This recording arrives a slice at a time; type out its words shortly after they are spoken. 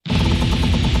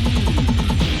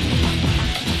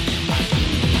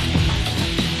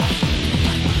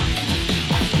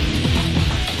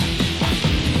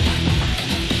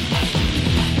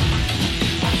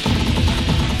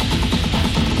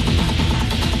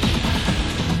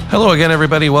Hello again,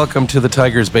 everybody. Welcome to the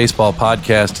Tigers Baseball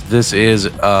Podcast. This is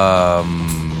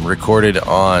recorded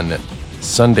on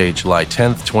Sunday, July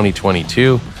 10th,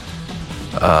 2022.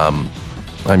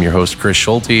 I'm your host, Chris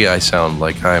Schulte. I sound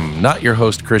like I'm not your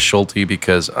host, Chris Schulte,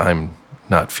 because I'm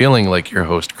not feeling like your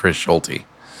host, Chris Schulte.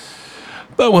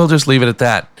 But we'll just leave it at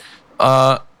that.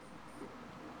 A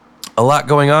lot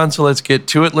going on, so let's get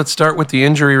to it. Let's start with the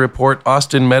injury report.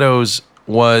 Austin Meadows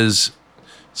was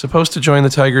supposed to join the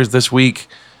Tigers this week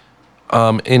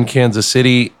in Kansas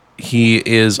City. He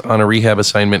is on a rehab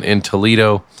assignment in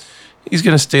Toledo. He's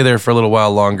going to stay there for a little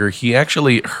while longer. He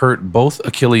actually hurt both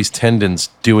Achilles tendons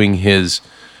doing his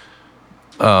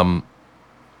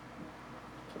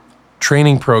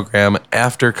training program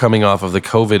after coming off of the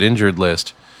COVID injured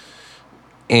list.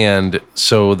 And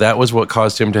so that was what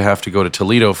caused him to have to go to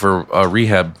Toledo for a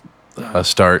rehab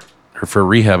start, or for a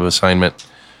rehab assignment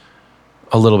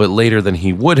a little bit later than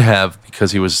he would have,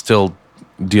 because he was still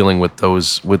dealing with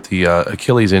the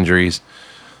Achilles injuries.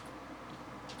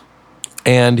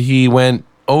 And he went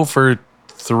 0 for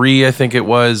 3, I think it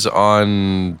was,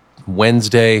 on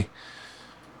Wednesday.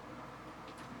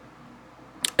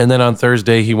 And then on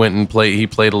Thursday, he went and played. He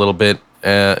played a little bit.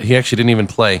 He actually didn't even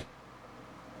play.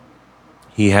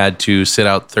 He had to sit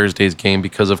out Thursday's game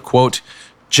because of, quote,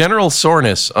 general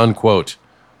soreness, unquote.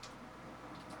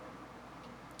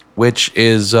 Which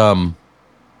is, that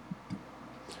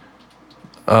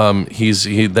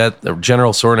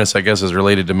general soreness, I guess, is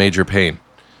related to major pain.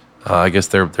 I guess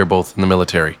they're both in the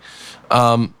military.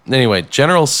 Anyway,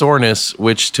 general soreness,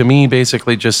 which to me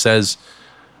basically just says,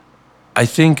 I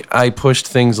think I pushed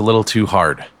things a little too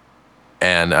hard,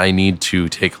 and I need to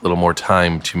take a little more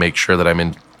time to make sure that I'm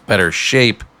in better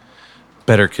shape,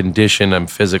 better condition. I'm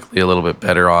physically a little bit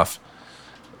better off.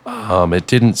 It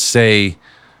didn't say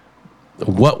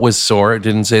what was sore. It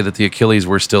didn't say that the Achilles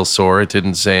were still sore. It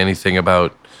didn't say anything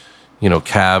about,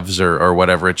 calves or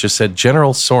whatever. It just said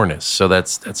general soreness. So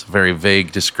that's a very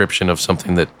vague description of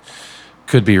something that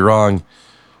could be wrong.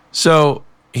 So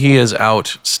he is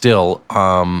out still.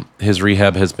 His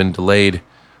rehab has been delayed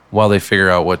while they figure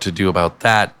out what to do about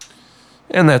that.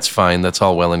 And that's fine. That's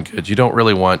all well and good. You don't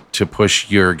really want to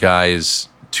push your guys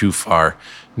too far.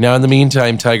 Now, in the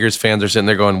meantime, Tigers fans are sitting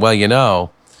there going,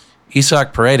 well,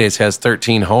 Isaac Paredes has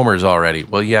 13 homers already.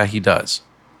 Well, yeah, he does.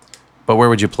 But where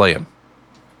would you play him?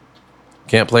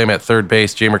 Can't play him at third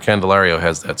base. Jeimer Candelario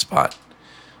has that spot.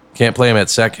 Can't play him at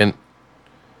second.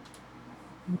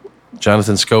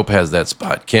 Jonathan Scope has that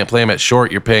spot. Can't play him at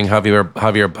short. You're paying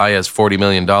Javier Baez $40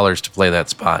 million to play that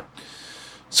spot.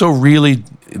 So really,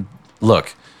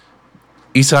 look,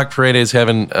 Isaac Paredes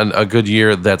having a good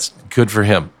year. That's good for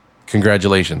him.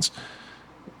 Congratulations.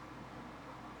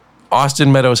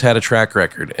 Austin Meadows had a track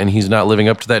record, and he's not living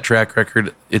up to that track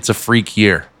record. It's a freak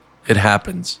year. It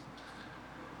happens.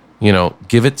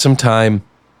 Give it some time.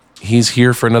 He's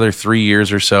here for another 3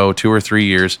 years or so, 2 or 3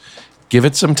 years. Give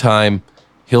it some time.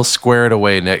 He'll square it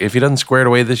away. If he doesn't square it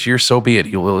away this year, so be it.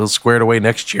 He'll square it away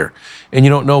next year. And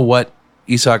you don't know what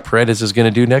Isaac Paredes is going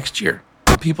to do next year.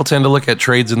 People tend to look at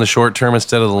trades in the short term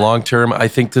instead of the long term. I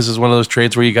think this is one of those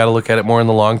trades where you got to look at it more in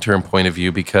the long term point of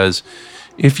view, because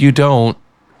if you don't,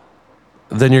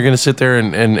 then you're going to sit there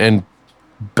and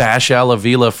bash Al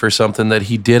Avila for something that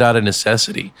he did out of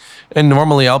necessity. And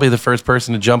normally I'll be the first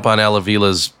person to jump on Al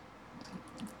Avila's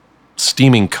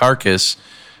steaming carcass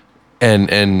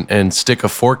and stick a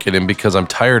fork in him because I'm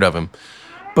tired of him.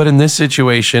 But in this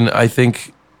situation, I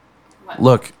think,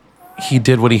 look, he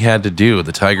did what he had to do.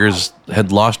 The Tigers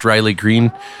had lost Riley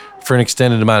Green for an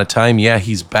extended amount of time. Yeah,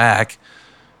 he's back,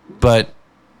 but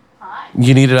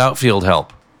you needed outfield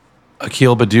help.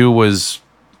 Akil Baddoo was,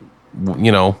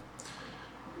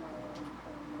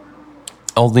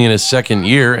 only in his second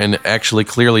year, and actually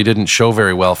clearly didn't show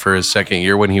very well for his second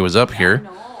year when he was up here.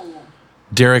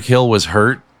 Derek Hill was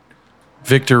hurt.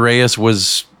 Victor Reyes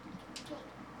was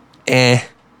You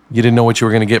didn't know what you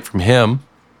were going to get from him.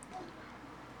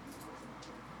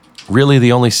 Really,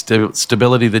 the only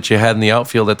stability that you had in the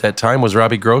outfield at that time was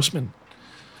Robbie Grossman.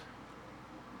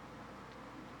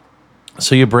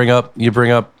 So you bring up,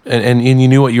 and you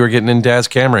knew what you were getting in Daz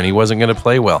Cameron. He wasn't going to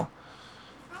play well.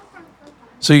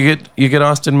 So you get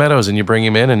Austin Meadows, and you bring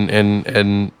him in,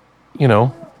 and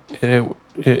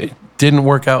it didn't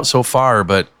work out so far,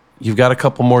 but you've got a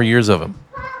couple more years of him.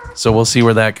 So we'll see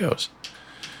where that goes.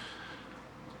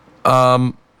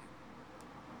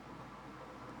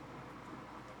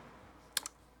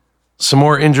 Some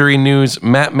more injury news.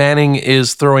 Matt Manning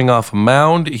is throwing off a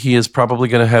mound. He is probably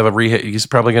going to have he's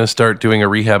probably going to start doing a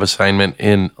rehab assignment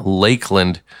in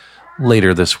Lakeland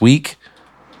later this week.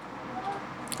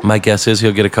 My guess is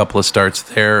he'll get a couple of starts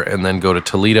there and then go to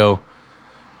Toledo.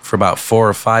 for about 4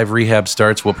 or 5 rehab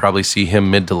starts. We'll probably see him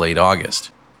mid to late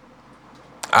August.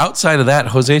 Outside of that,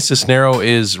 Jose Cisnero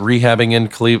is rehabbing in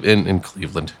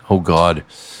Cleveland. Oh, God.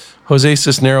 Jose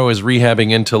Cisnero is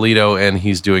rehabbing in Toledo, and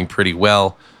he's doing pretty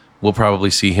well. We'll probably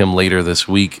see him later this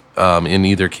week in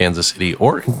either Kansas City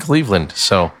or in Cleveland.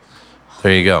 So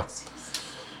there you go.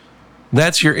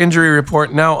 That's your injury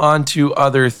report. Now on to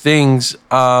other things.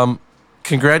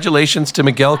 Congratulations to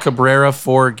Miguel Cabrera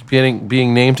for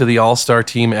being named to the All-Star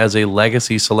team as a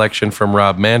legacy selection from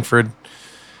Rob Manfred.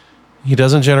 He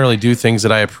doesn't generally do things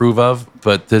that I approve of,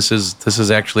 but this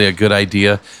is actually a good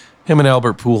idea. Him and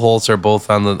Albert Pujols are both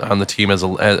on the team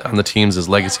on the teams as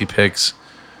legacy picks.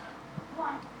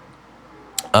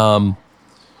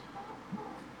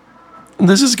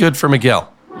 This is good for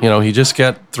Miguel. You know, he just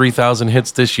got 3,000 hits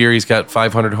this year. He's got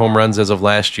 500 home runs as of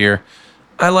last year.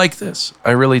 I like this.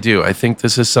 I really do. I think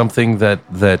this is something that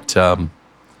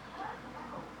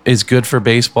is good for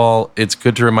baseball. It's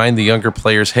good to remind the younger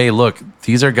players, hey, look,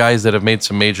 these are guys that have hit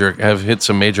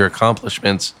some major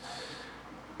accomplishments,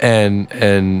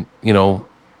 and you know,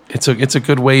 it's a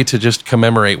good way to just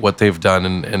commemorate what they've done,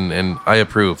 and I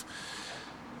approve.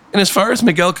 And as far as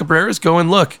Miguel Cabrera is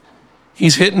going, look,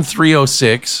 he's hitting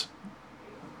 306.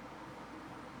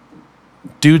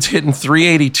 Dude's hitting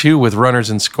 382 with runners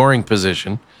in scoring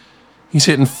position. He's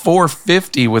hitting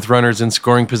 450 with runners in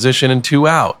scoring position and 2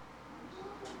 out.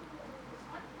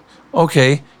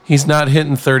 Okay, he's not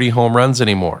hitting 30 home runs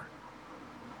anymore.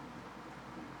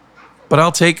 But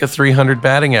I'll take a 300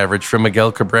 batting average from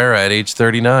Miguel Cabrera at age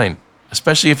 39,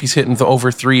 especially if he's hitting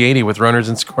over 380 with runners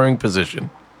in scoring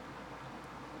position.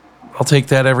 I'll take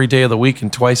that every day of the week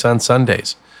and twice on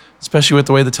Sundays, especially with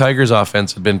the way the Tigers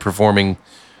offense had been performing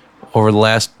over the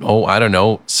last,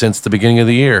 since the beginning of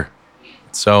the year.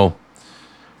 So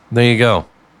there you go.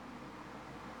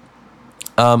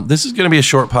 This is going to be a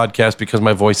short podcast because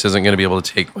my voice isn't going to be able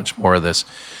to take much more of this.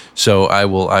 So I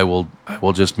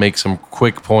will just make some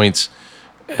quick points,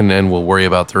 and then we'll worry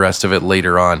about the rest of it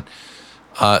later on.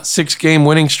 6-game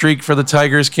winning streak for the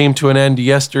Tigers came to an end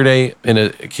yesterday, and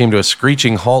it came to a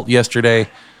screeching halt yesterday.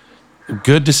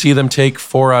 Good to see them take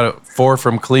 4 out of 4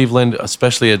 from Cleveland,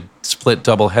 especially a split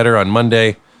doubleheader on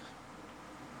Monday.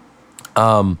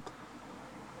 And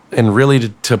really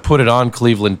to put it on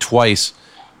Cleveland twice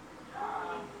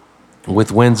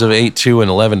with wins of 8-2 and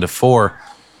 11-4.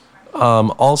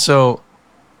 Also,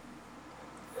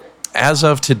 as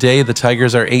of today, the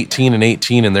Tigers are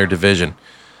 18-18 in their division.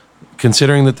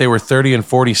 Considering that they were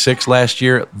 30-46 last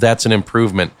year, that's an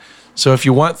improvement. So if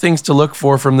you want things to look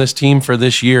for from this team for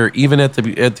this year, even at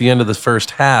the end of the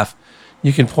first half,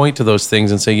 you can point to those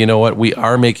things and say, you know what, we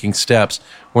are making steps.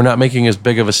 We're not making as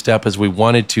big of a step as we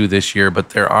wanted to this year,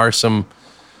 but there are some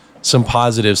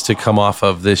positives to come off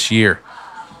of this year.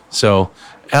 So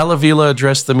Al Avila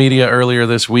addressed the media earlier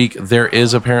this week. There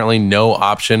is apparently no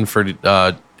option for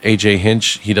A.J.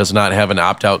 Hinch. He does not have an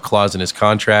opt-out clause in his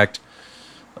contract.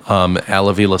 Al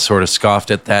Avila sort of scoffed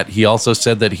at that. He also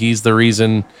said that he's the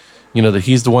reason, that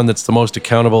he's the one that's the most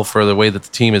accountable for the way that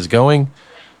the team is going.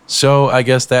 So I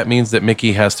guess that means that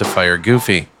Mickey has to fire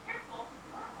Goofy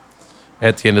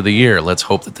at the end of the year. Let's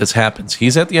hope that this happens.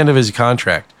 He's at the end of his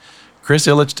contract. Chris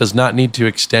Ilitch does not need to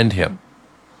extend him.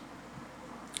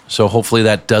 So hopefully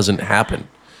that doesn't happen.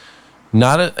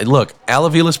 Look, Al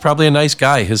Avila's probably a nice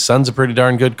guy. His son's a pretty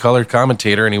darn good color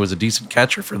commentator, and he was a decent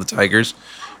catcher for the Tigers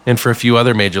and for a few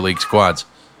other major league squads.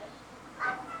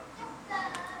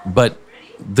 But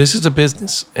this is a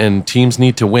business, and teams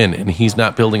need to win, and he's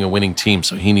not building a winning team,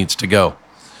 so he needs to go.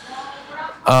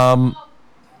 I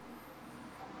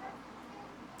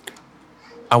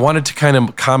wanted to kind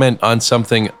of comment on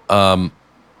something about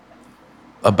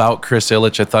Chris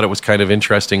Ilitch. I thought it was kind of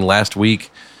interesting last week.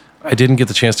 I didn't get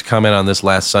the chance to comment on this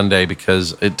last Sunday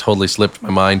because it totally slipped my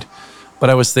mind,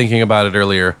 but I was thinking about it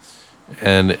earlier,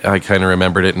 and I kind of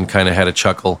remembered it and kind of had a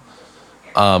chuckle.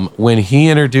 When he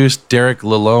introduced Derek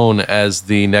Lalonde as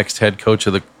the next head coach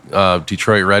of the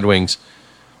Detroit Red Wings,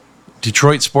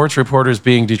 Detroit sports reporters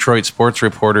being Detroit sports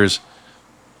reporters,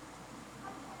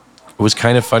 it was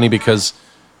kind of funny because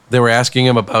they were asking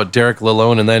him about Derek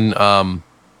Lalonde, and then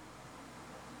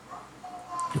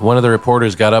one of the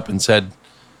reporters got up and said,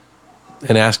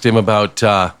 and asked him about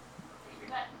the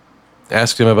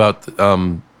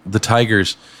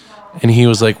Tigers, and he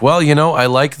was like, "Well, I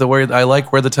like where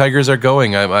the Tigers are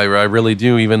going. I really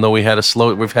do. Even though we've had a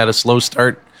slow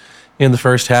start in the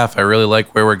first half, I really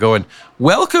like where we're going."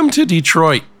 Welcome to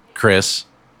Detroit, Chris.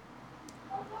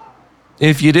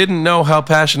 If you didn't know how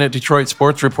passionate Detroit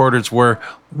sports reporters were,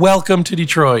 welcome to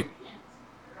Detroit.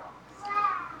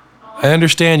 I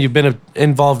understand you've been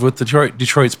involved with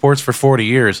Detroit sports for 40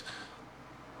 years.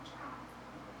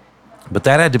 But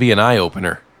that had to be an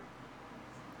eye-opener.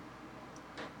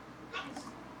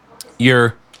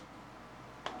 You're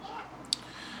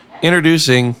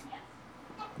introducing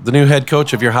the new head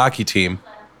coach of your hockey team,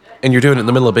 and you're doing it in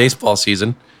the middle of baseball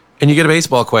season, and you get a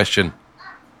baseball question.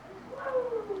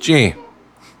 Gee,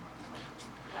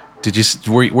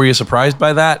 were you surprised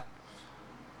by that?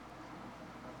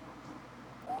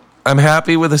 I'm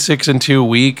happy with a 6-2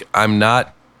 week. I'm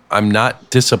not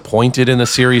disappointed in a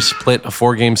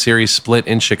 4-game series split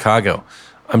in Chicago.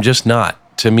 I'm just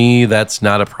not. To me, that's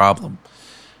not a problem.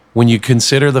 When you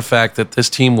consider the fact that this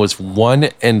team was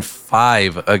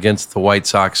 1-5 against the White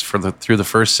Sox through the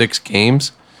first 6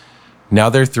 games, now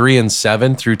they're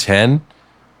 3-7 through 10.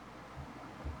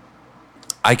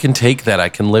 I can take that. I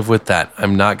can live with that.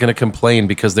 I'm not going to complain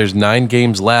because there's 9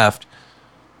 games left.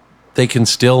 They can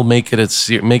still make it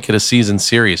a season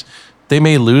series. They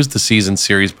may lose the season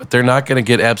series, but they're not going to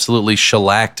get absolutely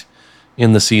shellacked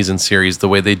in the season series the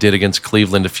way they did against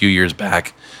Cleveland a few years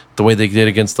back, the way they did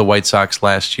against the White Sox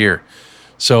last year.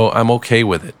 So I'm okay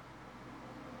with it.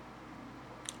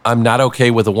 I'm not okay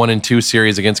with a 1-2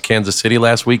 series against Kansas City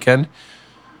last weekend.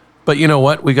 But you know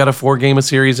what? We got a 4-game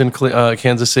series in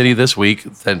Kansas City this week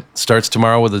that starts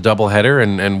tomorrow with a doubleheader,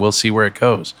 and we'll see where it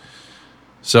goes.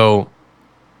 So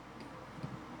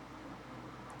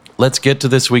let's get to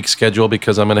this week's schedule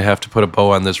because I'm going to have to put a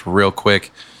bow on this real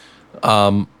quick.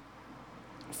 4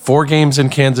 games in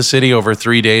Kansas City over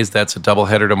 3 days. That's a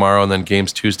doubleheader tomorrow, and then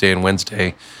games Tuesday and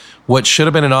Wednesday. What should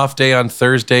have been an off day on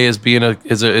Thursday is a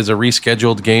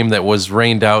rescheduled game that was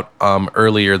rained out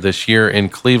earlier this year in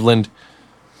Cleveland.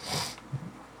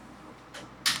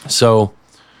 So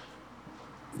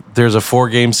there's a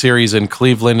 4-game series in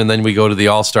Cleveland, and then we go to the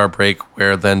All-Star break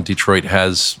where then Detroit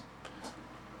has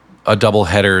a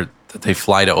doubleheader that they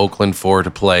fly to Oakland for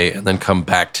to play and then come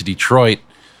back to Detroit.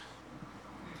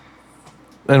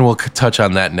 And we'll touch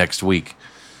on that next week.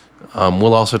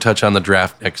 We'll also touch on the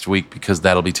draft next week because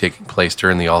that'll be taking place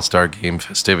during the All-Star game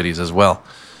festivities as well.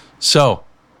 So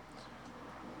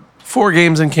 4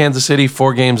 games in Kansas City,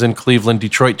 4 games in Cleveland.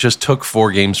 Detroit just took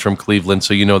 4 games from Cleveland,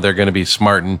 so you know they're going to be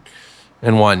smart and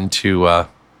wanting to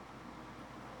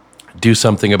do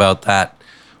something about that.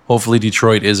 Hopefully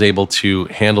Detroit is able to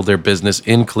handle their business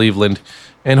in Cleveland,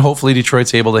 and hopefully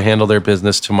Detroit's able to handle their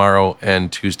business tomorrow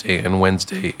and Tuesday and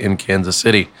Wednesday in Kansas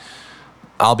City.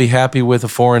 I'll be happy with a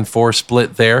 4-4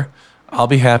 split there. I'll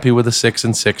be happy with a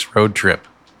 6-6 road trip.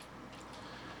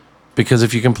 Because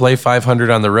if you can play 500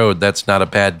 on the road, that's not a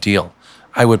bad deal.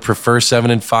 I would prefer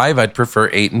 7-5. I'd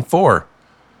prefer 8-4.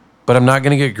 But I'm not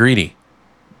going to get greedy,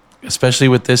 especially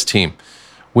with this team.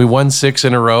 We won 6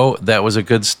 in a row. That's a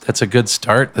good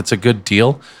start. That's a good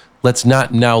deal. Let's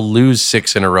not now lose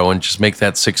 6 in a row and just make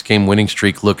that 6-game winning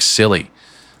streak look silly.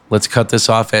 Let's cut this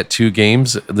off at 2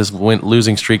 games, this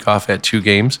losing streak off at 2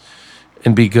 games,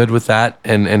 and be good with that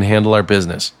and handle our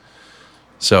business.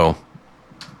 So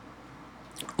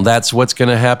that's what's going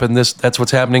to happen. That's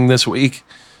what's happening this week.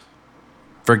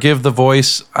 Forgive the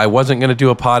voice. I wasn't going to do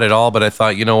a pod at all, but I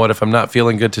thought, you know what? If I'm not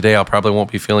feeling good today, I'll probably won't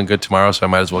be feeling good tomorrow, so I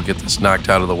might as well get this knocked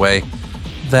out of the way.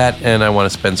 That, and I want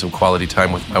to spend some quality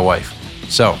time with my wife.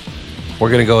 So we're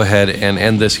going to go ahead and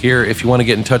end this here. If you want to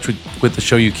get in touch with the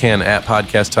show, you can at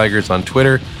Podcast Tigers on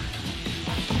Twitter.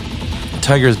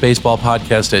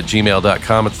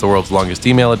 TigersBaseballPodcast@gmail.com. It's the world's longest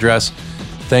email address.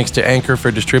 Thanks to Anchor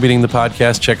for distributing the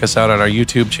podcast. Check us out on our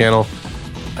YouTube channel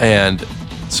and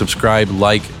subscribe,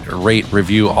 like, rate,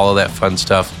 review, all of that fun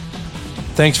stuff.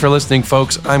 Thanks for listening,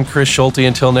 folks. I'm Chris Schulte.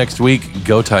 Until next week,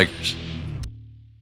 go Tigers.